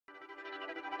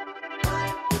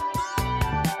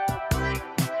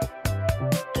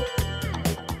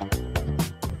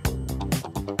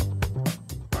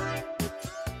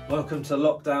Welcome to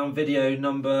lockdown video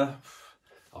number,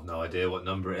 I've no idea what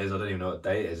number it is, I don't even know what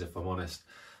day it is if I'm honest.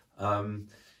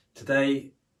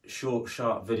 Today, short,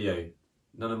 sharp video,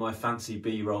 none of my fancy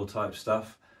B-roll type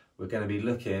stuff. We're going to be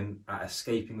looking at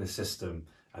escaping the system,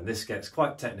 and this gets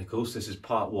quite technical, so this is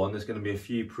part one. There's going to be a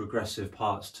few progressive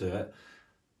parts to it.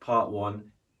 Part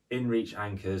one, in reach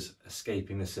anchors,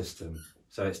 escaping the system.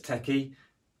 So it's techie.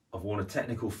 I've worn a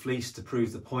technical fleece to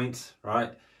prove the point,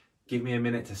 right? Give me a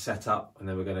minute to set up and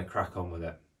then we're going to crack on with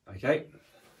it, okay?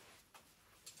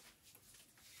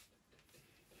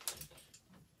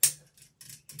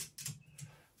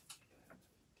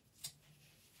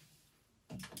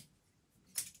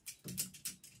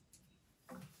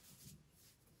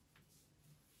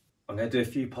 I'm going to do a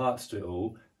few parts to it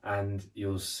all, and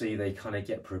you'll see they kind of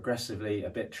get progressively a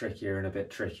bit trickier and a bit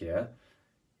trickier.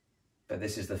 But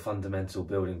this is the fundamental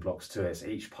building blocks to it. So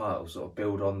each part will sort of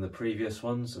build on the previous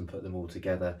ones and put them all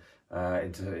together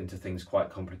into things quite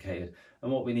complicated. And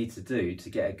what we need to do to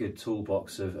get a good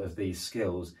toolbox of these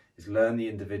skills is learn the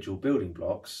individual building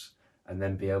blocks and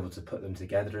then be able to put them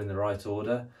together in the right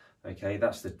order. Okay,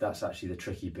 that's actually the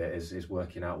tricky bit, is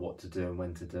working out what to do and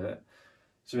when to do it.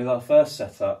 So with our first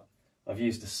setup, I've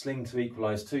used a sling to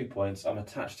equalise 2 points. I'm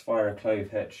attached via a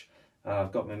clove hitch.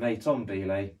 I've got my mate on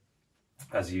belay,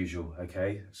 as usual,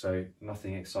 okay? So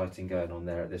nothing exciting going on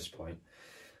there at this point.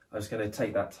 I'm just going to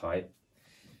take that tight.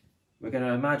 We're going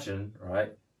to imagine,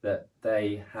 right, that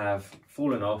they have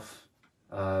fallen off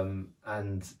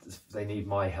and they need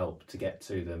my help to get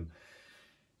to them.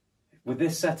 With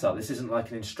this setup, this isn't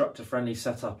like an instructor-friendly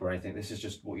setup or anything. This is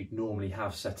just what you'd normally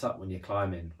have set up when you're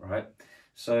climbing, right?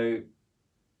 So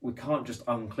we can't just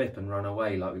unclip and run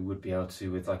away like we would be able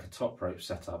to with like a top rope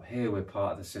setup. Here we're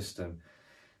part of the system.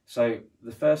 So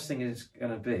the first thing is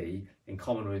going to be, in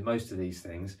common with most of these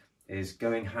things, is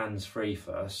going hands free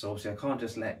first. So obviously I can't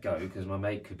just let go because my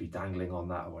mate could be dangling on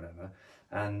that or whatever.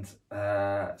 And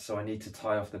so I need to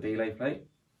tie off the belay plate.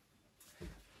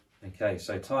 Okay,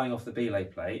 so tying off the belay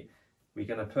plate, we're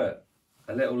going to put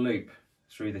a little loop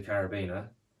through the carabiner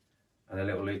and a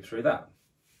little loop through that.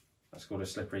 That's called a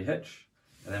slippery hitch.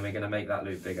 And then we're going to make that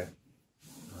loop bigger.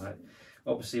 All right.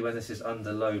 Obviously, when this is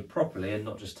under load properly and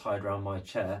not just tied around my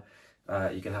chair, you're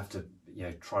going to have to,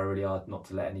 try really hard not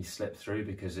to let any slip through,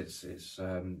 because it's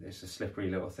a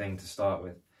slippery little thing to start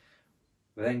with.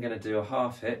 We're then going to do a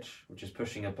half hitch, which is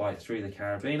pushing a bite through the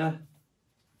carabiner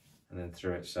and then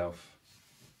through itself.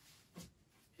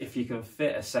 If you can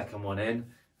fit a second one in,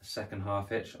 a second half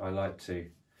hitch, I like to.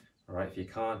 All right, if you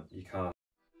can't, you can't.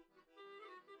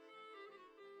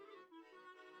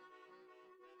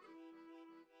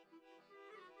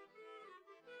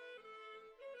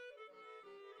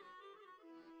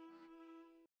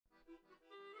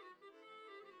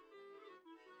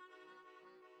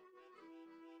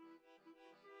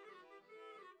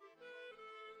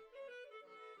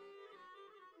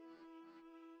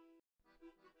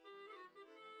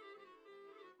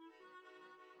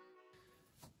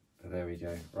 There we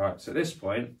go. Right, so at this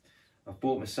point, I've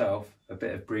bought myself a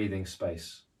bit of breathing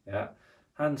space. Yeah,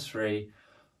 hands free.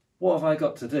 What have I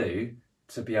got to do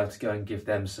to be able to go and give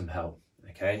them some help?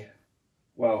 Okay,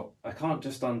 well, I can't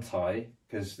just untie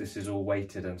because this is all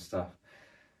weighted and stuff.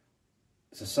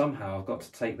 So somehow I've got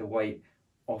to take the weight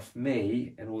off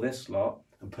me and all this lot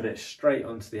and put it straight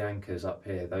onto the anchors up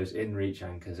here, those in reach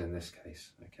anchors in this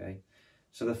case. Okay,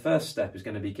 so the first step is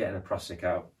going to be getting a prusik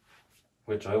out,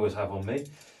 which I always have on me.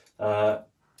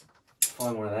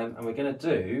 Find one of them, and we're going to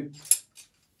do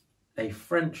a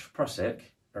French prusik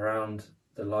around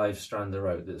the live strand of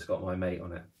rope that's got my mate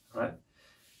on it, right?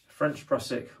 French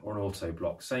prusik or an auto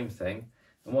block, same thing.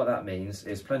 And what that means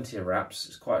is plenty of wraps.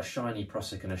 It's quite a shiny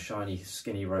prusik and a shiny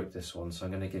skinny rope, this one, so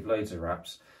I'm going to give loads of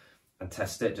wraps and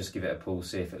test it. Just give it a pull,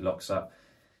 see if it locks up.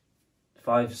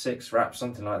 5, 6 wraps,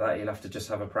 something like that. You'll have to just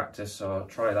have a practice, so I'll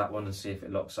try that one and see if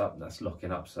it locks up. That's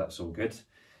locking up, so that's all good.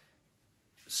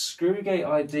 Screw gate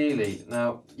ideally.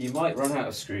 Now, you might run out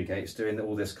of screw gates doing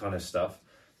all this kind of stuff,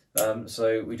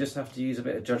 so we just have to use a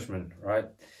bit of judgment, right?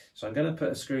 So I'm going to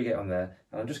put a screw gate on there,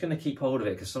 and I'm just going to keep hold of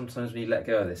it, because sometimes when you let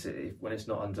go of this, when it's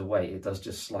not under weight, it does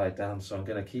just slide down. So I'm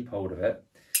going to keep hold of it,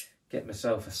 get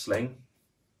myself a sling,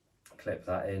 clip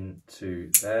that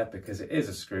into there, because it is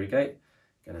a screw gate.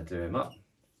 Going to do him up,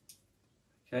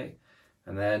 okay,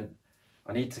 and then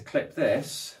I need to clip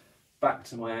this back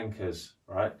to my anchors,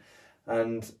 right?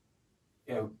 And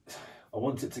I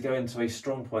want it to go into a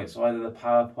strong point, so either the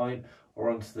power point or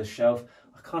onto the shelf.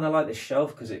 I kind of like the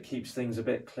shelf because it keeps things a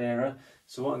bit clearer.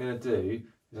 So what I'm going to do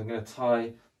is I'm going to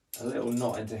tie a little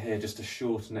knot into here just to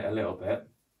shorten it a little bit.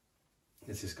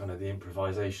 This is kind of the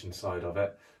improvisation side of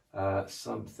it.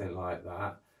 Something like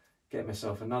that. get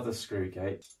myself another screw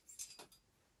gate,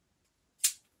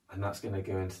 and that's going to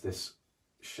go into this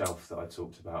shelf that I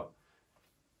talked about.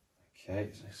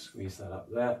 Okay, so squeeze that up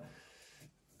there.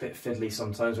 Bit fiddly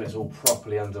sometimes when it's all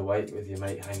properly underweight with your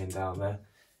mate hanging down there.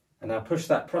 And now push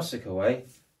that prusik away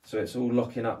so it's all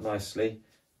locking up nicely.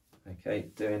 Okay,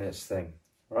 doing its thing,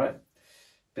 right?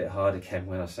 Bit hard again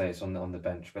when I say it's on the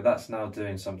bench, but that's now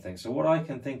doing something. So what I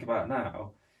can think about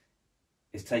now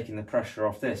is taking the pressure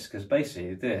off this, because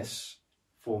basically this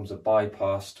forms a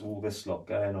bypass to all this lot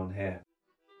going on here.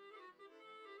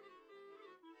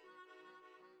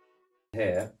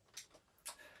 Here,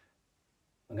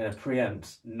 I'm going to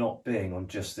preempt not being on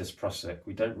just this prusik.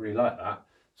 We don't really like that.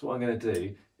 So what I'm going to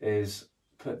do is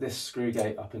put this screw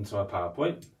gate up into our power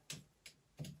point.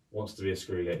 Wants to be a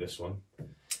screw gate, this one.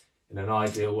 In an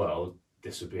ideal world,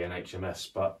 this would be an HMS,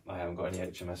 but I haven't got any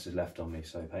HMSs left on me,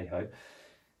 so hey ho. I'm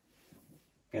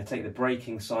going to take the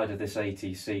braking side of this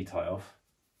ATC tie off,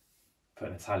 put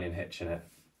an Italian hitch in it.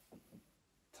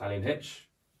 Italian hitch,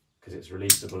 because it's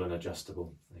releasable and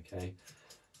adjustable, okay?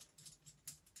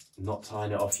 I'm not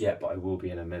tying it off yet, but I will be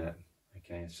in a minute,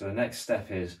 okay? So the next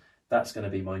step is, that's going to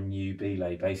be my new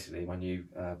belay, basically, my new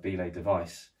belay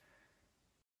device.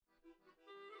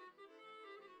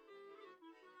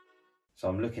 So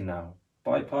I'm looking now,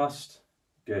 bypassed,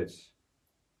 good.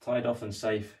 Tied off and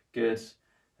safe, good.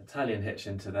 Italian hitch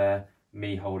into there,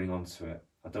 me holding on to it.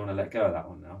 I don't want to let go of that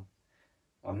one now.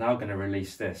 I'm now going to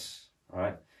release this, all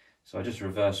right? So I just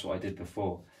reverse what I did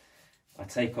before. I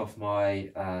take off my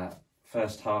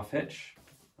first half hitch.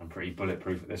 I'm pretty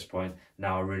bulletproof at this point.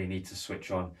 Now I really need to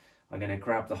switch on. I'm going to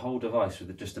grab the whole device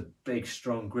with just a big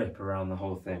strong grip around the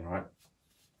whole thing, right?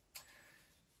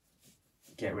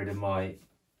 Get rid of my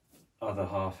other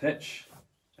half hitch,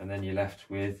 and then you're left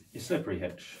with your slippery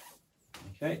hitch.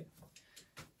 Okay,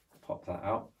 pop that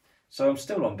out. So I'm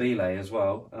still on belay as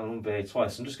well, and I'm on belay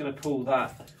twice. I'm just going to pull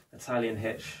that Italian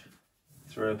hitch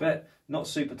through a bit, not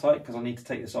super tight because I need to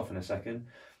take this off in a second.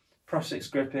 Prusik's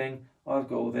gripping, I've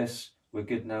got all this, we're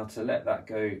good now to let that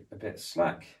go a bit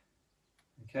slack.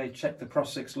 Okay, check the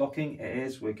Prusik's locking, it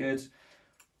is, we're good.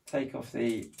 Take off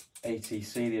the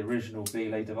ATC, the original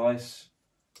belay device.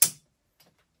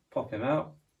 Pop him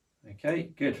out. Okay,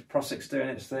 good. Prusik's doing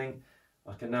its thing.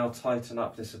 I can now tighten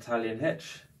up this Italian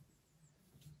hitch.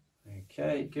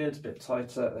 Okay, good. A bit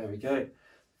tighter. There we go.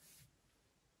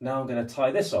 Now I'm going to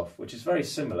tie this off, which is very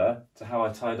similar to how I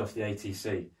tied off the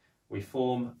ATC. We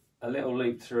form a little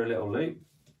loop through a little loop.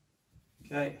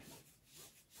 Okay.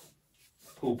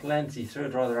 Pull plenty through.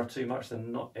 I'd rather have too much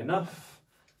than not enough.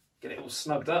 Get it all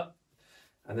snugged up.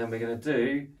 And then we're going to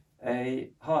do a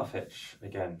half hitch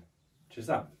again, which is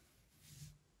that.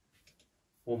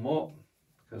 One more,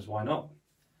 because why not?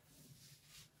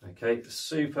 Okay,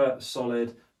 super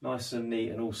solid, nice and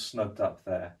neat and all snugged up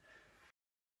there.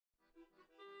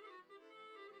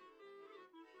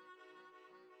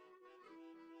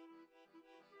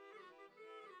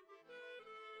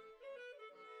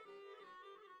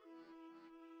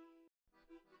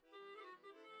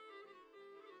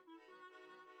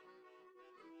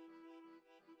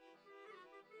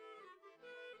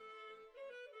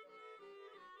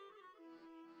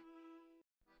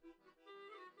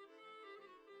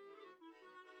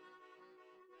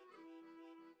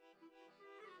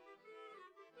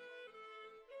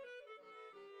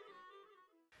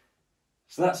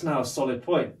 So that's now a solid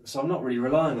point. So I'm not really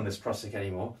relying on this Prusik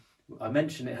anymore. I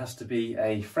mentioned it has to be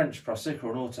a French Prusik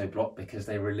or an auto block because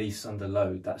they release under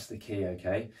load. That's the key,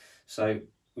 okay? So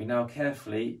we now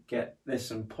carefully get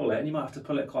this and pull it, and you might have to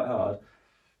pull it quite hard.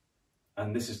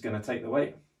 And this is going to take the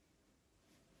weight.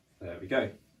 There we go.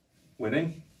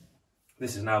 Winning.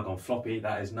 This has now gone floppy.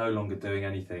 That is no longer doing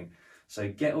anything. So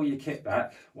get all your kit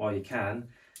back while you can.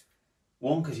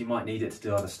 One, because you might need it to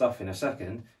do other stuff in a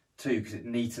second. Two, because it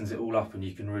neatens it all up and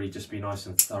you can really just be nice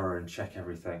and thorough and check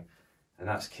everything. And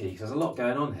that's key, because there's a lot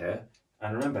going on here.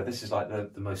 And remember, this is like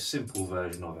the most simple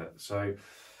version of it. So,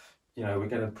 you know, we're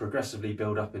going to progressively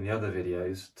build up in the other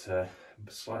videos to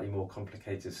slightly more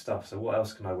complicated stuff. So what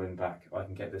else can I win back? I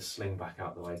can get this sling back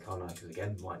out the way, can't I? Because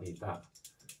again, might need that.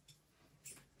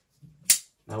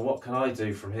 Now, what can I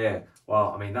do from here?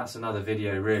 Well, I mean, that's another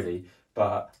video really,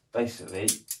 but basically,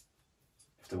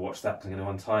 to watch that, I'm going to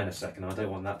untie in a second. I don't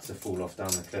want that to fall off down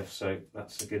the cliff, so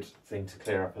that's a good thing to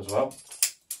clear up as well.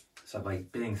 So by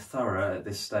being thorough at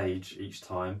this stage each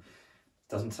time,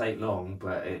 doesn't take long,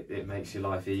 but it makes your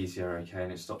life easier, okay,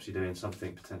 and it stops you doing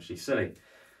something potentially silly.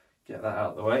 Get that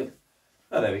out of the way.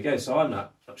 Oh, there we go. So I'm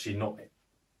actually not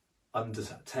under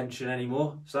tension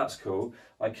anymore, so that's cool.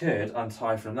 I could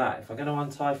untie from that. If I'm going to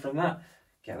untie from that,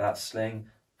 get that sling.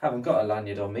 Haven't got a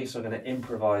lanyard on me, so I'm going to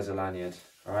improvise a lanyard.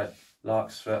 All right.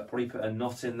 lark's foot, probably put a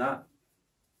knot in that,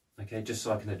 okay, just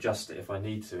so I can adjust it if I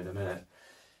need to in a minute.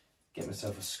 Get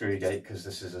myself a screw gate because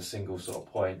this is a single sort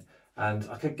of point, and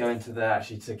I could go into there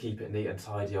actually to keep it neat and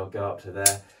tidy. I'll go up to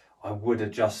there. I would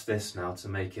adjust this now to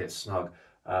make it snug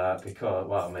because,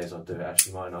 well, I may as well do it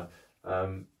actually, mightn't I?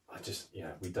 I just, you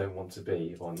know, we don't want to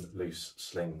be on loose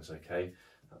slings, okay?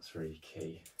 That's really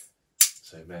key.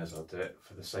 So may as well do it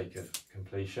for the sake of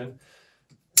completion.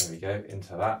 There we go,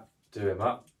 into that, do him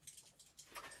up.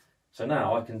 So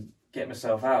now I can get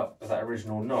myself out of that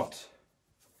original knot.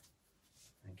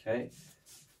 Okay.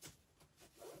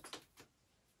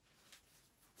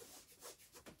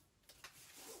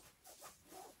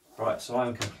 Right, so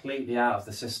I'm completely out of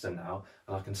the system now,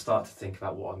 and I can start to think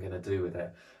about what I'm going to do with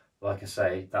it. Like I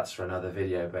say, that's for another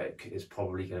video, but it's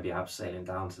probably going to be abseiling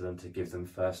down to them to give them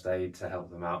first aid to help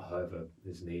them out however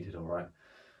is needed, alright?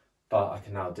 But I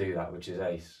can now do that, which is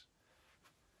ace.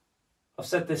 I've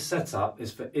said this setup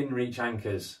is for in-reach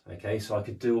anchors, okay? So I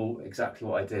could do exactly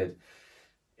what I did.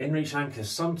 In-reach anchors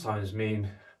sometimes mean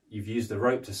you've used the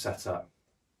rope to set up,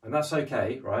 and that's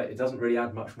okay, right? It doesn't really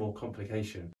add much more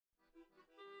complication.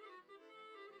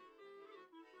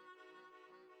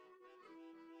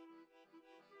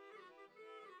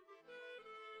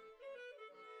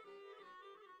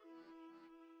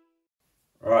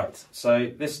 Right,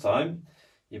 so this time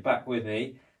you're back with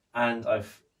me, and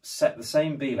I've set the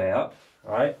same belay up,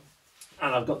 right?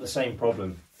 And I've got the same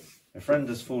problem. My friend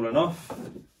has fallen off.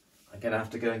 I'm going to have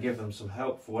to go and give them some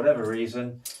help for whatever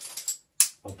reason.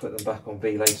 I'll put them back on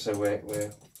belay so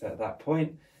we're at that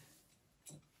point.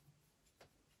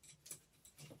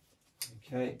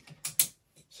 Okay,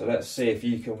 so let's see if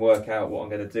you can work out what I'm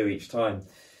going to do each time.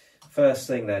 First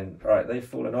thing then, right, they've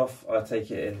fallen off. I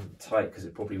take it in tight because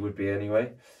it probably would be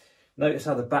anyway. Notice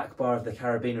how the back bar of the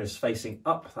carabiner is facing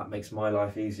up. That makes my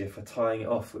life easier for tying it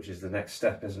off, which is the next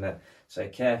step, isn't it? So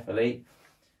carefully,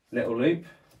 little loop,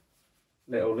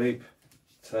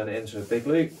 turn it into a big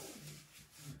loop.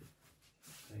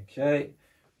 Okay,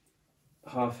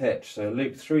 half hitch, so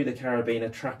loop through the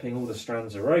carabiner, trapping all the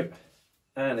strands of rope,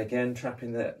 and again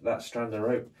trapping that strand of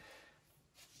rope.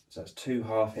 So that's 2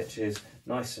 half hitches,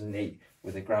 nice and neat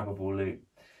with a grabbable loop.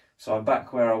 So I'm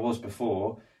back where I was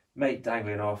before, mate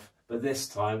dangling off, but this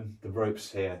time the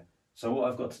rope's here. So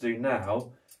what I've got to do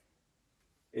now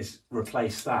is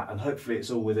replace that, and hopefully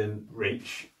it's all within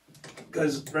reach.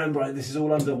 Because remember, this is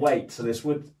all under weight, so this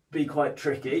would be quite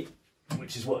tricky,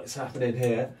 which is what's happening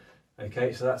here.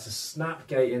 Okay, so that's a snap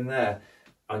gate in there.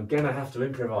 I'm gonna have to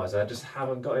improvise. I just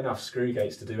haven't got enough screw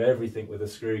gates to do everything with a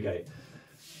screw gate.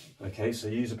 Okay, so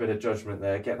use a bit of judgment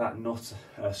there. Get that knot,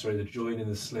 the join in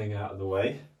the sling out of the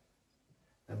way.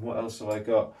 And what else have I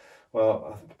got?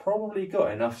 Well, I've probably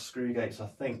got enough screw gates, I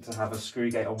think, to have a screw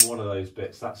gate on one of those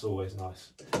bits. That's always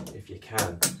nice, if you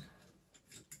can.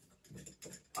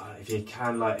 If you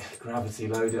can, like, gravity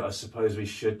load it, I suppose we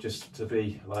should, just to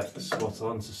be, like, spot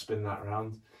on to spin that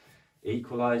around.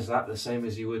 Equalise that the same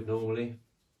as you would normally.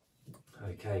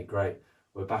 Okay, great.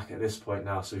 We're back at this point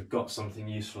now, so we've got something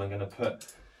useful. I'm going to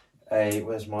put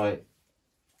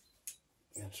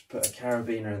just put a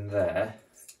carabiner in there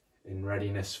in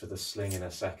readiness for the sling in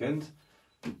a second.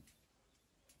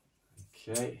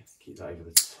 Okay, keep that over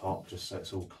the top just so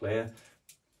it's all clear.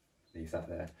 Leave that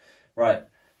there. Right,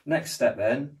 next step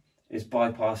then is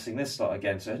bypassing this slot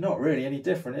again. So it's not really any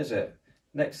different, is it?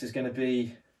 Next is going to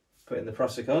be putting the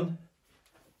prusik on.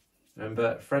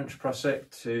 Remember, French prusik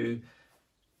to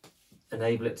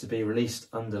enable it to be released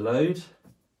under load.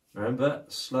 Remember,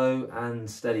 slow and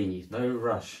steady, no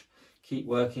rush. Keep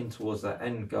working towards that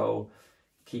end goal.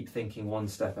 Keep thinking one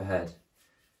step ahead.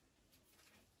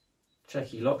 Check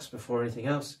he locks before anything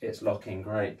else. It's locking,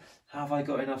 great. Have I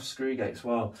got enough screw gates?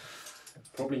 Well,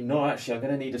 probably not actually. I'm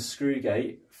going to need a screw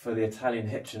gate for the Italian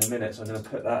hitch in a minute, so I'm going to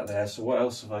put that there. So what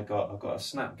else have I got? I've got a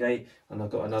snap gate and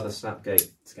I've got another snap gate.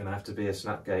 It's going to have to be a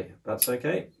snap gate. That's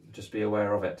okay. Just be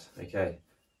aware of it. Okay.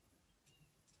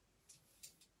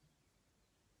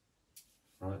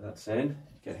 Right, that's in.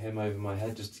 Get him over my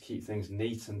head just to keep things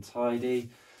neat and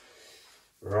tidy.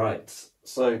 Right,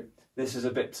 so this is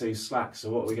a bit too slack,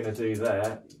 so what we're going to do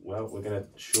there, well, we're going to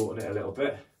shorten it a little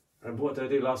bit. And what did I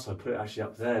do last time? I put it actually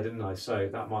up there, didn't I? So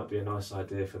that might be a nice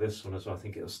idea for this one as well. I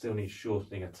think it'll still need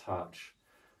shortening a touch.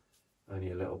 Only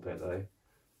a little bit though.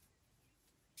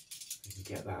 You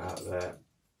can get that out there.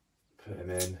 Put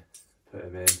him in, put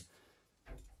him in.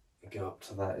 Go up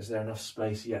to that. Is there enough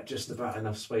space? Yeah, just about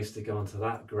enough space to go onto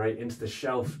that. Great. Into the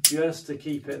shelf, just to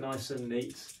keep it nice and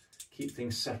neat. Keep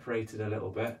things separated a little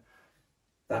bit.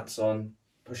 That's on.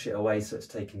 Push it away so it's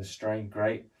taking the strain.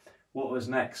 Great. What was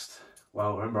next?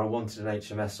 Well, remember I wanted an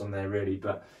HMS on there really,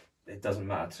 but it doesn't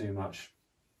matter too much.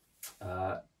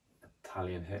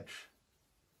 Italian hitch.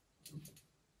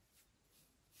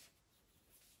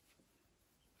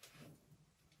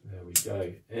 There we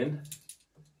go, in,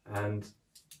 and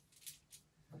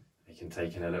you can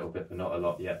take in a little bit, but not a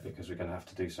lot yet, because we're going to have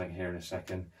to do something here in a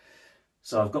second.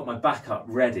 So I've got my backup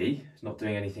ready, it's not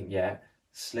doing anything yet.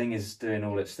 Sling is doing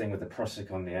all its thing with the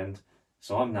prusik on the end.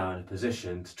 So I'm now in a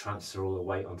position to transfer all the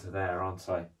weight onto there, aren't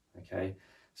I? Okay,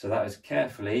 so that is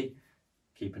carefully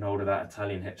keeping hold of that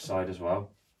Italian hitch side as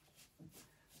well.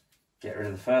 Get rid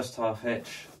of the first half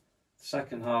hitch,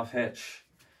 second half hitch,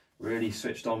 really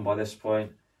switched on by this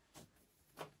point.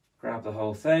 Grab the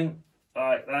whole thing,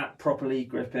 like that, properly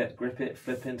grip it,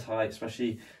 flipping tight,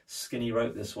 especially skinny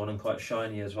rope this one and quite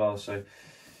shiny as well, so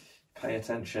pay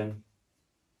attention.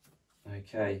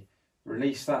 Okay,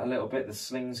 release that a little bit, the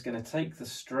sling's going to take the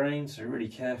strain, so really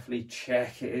carefully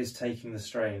check it is taking the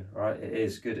strain, right? It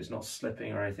is good, it's not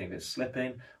slipping or anything. If it's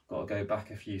slipping, I've got to go back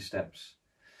a few steps.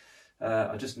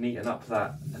 I'll just neaten up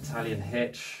that Italian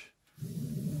hitch.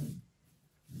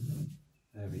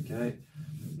 There we go.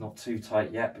 Not too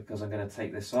tight yet because I'm going to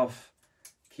take this off.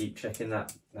 Keep checking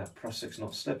that prusik's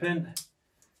not slipping.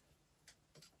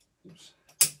 Oops.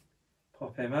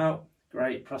 Pop him out.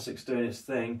 Great, prusik's doing its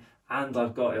thing, and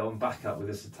I've got it on backup with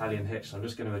this Italian hitch. So I'm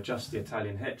just going to adjust the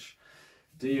Italian hitch.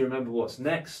 Do you remember what's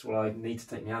next? Well, I need to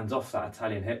take my hands off that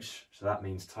Italian hitch, so that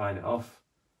means tying it off.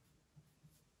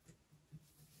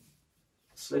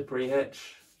 Slippery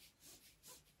hitch.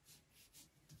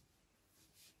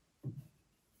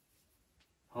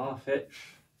 Half hitch,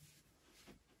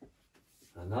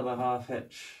 another half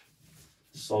hitch,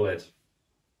 solid.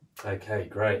 Okay,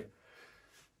 great.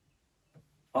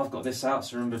 I've got this out,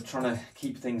 so remember trying to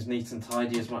keep things neat and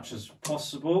tidy as much as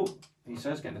possible. He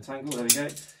says, getting a tangle, there we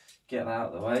go. Get that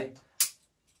out of the way.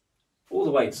 All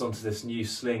the weight's onto this new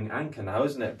sling anchor now,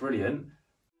 isn't it? Brilliant.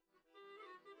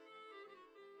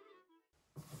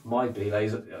 My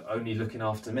belay's only looking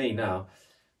after me now.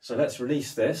 So let's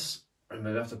release this.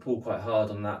 Remember, we have to pull quite hard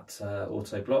on that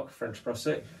auto block, French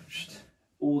prusik.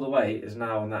 All the weight is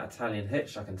now on that Italian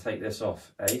hitch. I can take this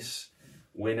off, ace,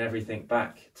 win everything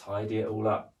back, tidy it all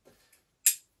up.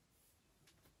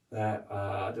 There,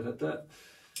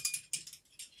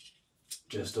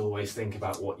 Just always think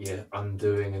about what you're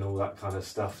undoing and all that kind of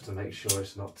stuff to make sure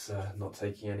it's not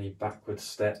taking any backward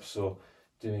steps or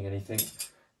doing anything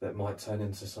that might turn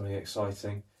into something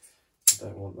exciting. I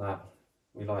don't want that.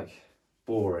 We like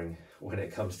boring when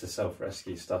it comes to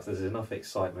self-rescue stuff. There's enough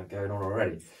excitement going on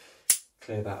already.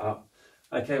 Clear that up.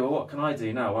 Okay, well, what can I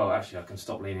do now? Well, actually, I can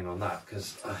stop leaning on that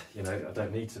because, you know, I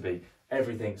don't need to be.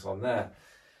 Everything's on there.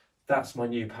 That's my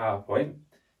new PowerPoint.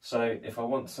 So if I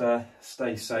want to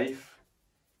stay safe,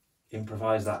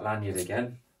 improvise that lanyard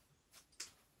again.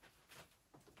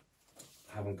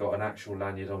 I haven't got an actual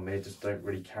lanyard on me, just don't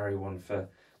really carry one for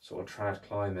sort of trad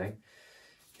climbing.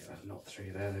 Get that knot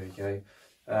through there, there we go.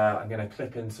 I'm going to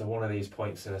clip into one of these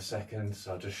points in a second,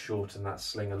 so I'll just shorten that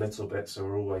sling a little bit so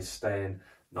we're always staying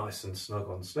nice and snug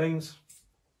on slings.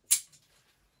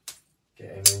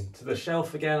 Get him into the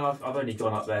shelf again. I've only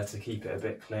gone up there to keep it a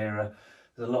bit clearer.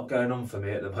 There's a lot going on for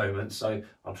me at the moment, so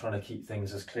I'm trying to keep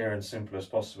things as clear and simple as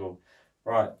possible.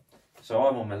 Right, so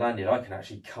I'm on my lanyard. I can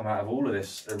actually come out of all of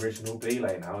this original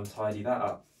belay now and tidy that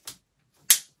up.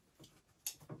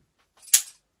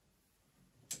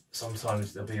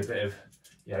 Sometimes there'll be a bit of,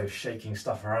 you know, shaking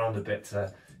stuff around a bit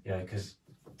to, you know, because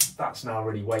that's now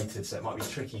really weighted, so it might be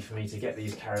tricky for me to get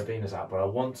these carabiners out, but I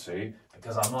want to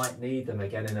because I might need them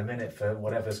again in a minute for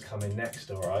whatever's coming next,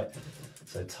 all right?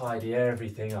 So tidy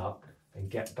everything up and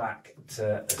get back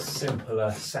to as simple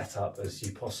a setup as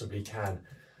you possibly can.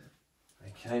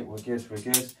 Okay, we're good, we're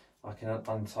good. I can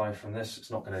untie from this. It's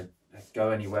not going to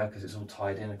go anywhere because it's all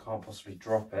tied in. I can't possibly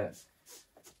drop it.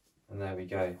 And there we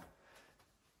go.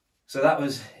 So that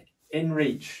was in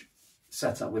reach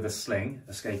setup with a sling,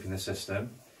 escaping the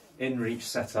system. In reach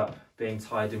setup being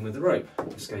tied in with the rope,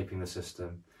 escaping the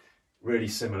system. Really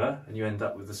similar, and you end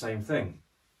up with the same thing.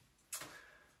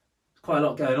 There's quite a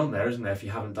lot going on there, isn't there, if you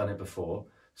haven't done it before?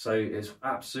 So it's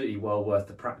absolutely well worth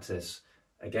the practice.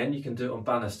 Again, you can do it on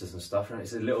banisters and stuff, and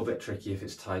it's a little bit tricky if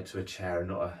it's tied to a chair and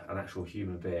not an actual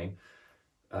human being.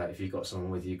 If you've got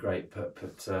someone with you, great,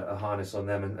 put a harness on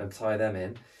them and tie them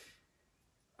in.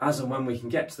 As and when we can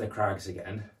get to the crags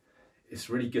again, it's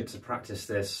really good to practice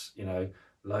this, you know,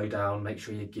 low down, make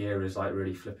sure your gear is like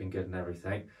really flipping good and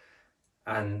everything.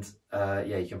 And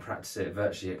yeah, you can practice it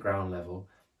virtually at ground level.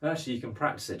 And actually you can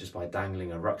practice it just by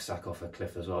dangling a rucksack off a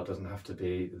cliff as well. It doesn't have to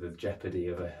be the jeopardy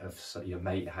of your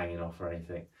mate hanging off or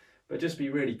anything. but just be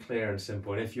really clear and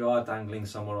simple. And if you are dangling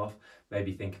someone off,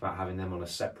 maybe think about having them on a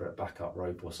separate backup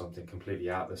rope or something completely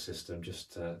out of the system,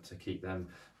 just to keep them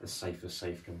as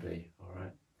safe can be. All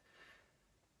right.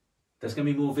 There's going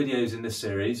to be more videos in this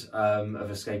series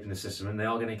of escaping the system, and they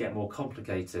are going to get more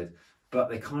complicated, but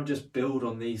they can't just build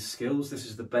on these skills. This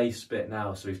is the base bit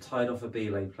now. So we've tied off a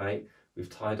belay plate, we've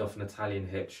tied off an Italian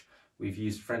hitch, we've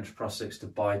used French prussics to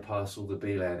bypass all the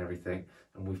belay and everything,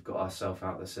 and we've got ourselves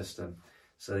out of the system.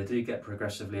 So they do get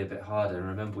progressively a bit harder. And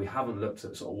remember, we haven't looked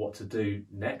at sort of what to do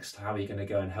next. How are you going to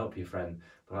go and help your friend?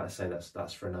 But like I say,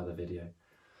 that's for another video.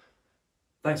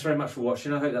 Thanks very much for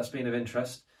watching. I hope that's been of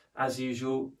interest. As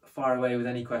usual, fire away with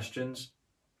any questions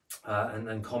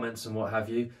and comments and what have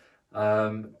you.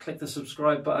 Click the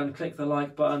subscribe button, click the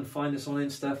like button, find us on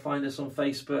Insta, find us on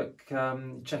Facebook,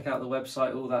 check out the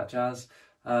website, all that jazz.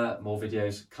 More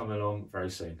videos coming along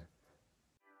very soon.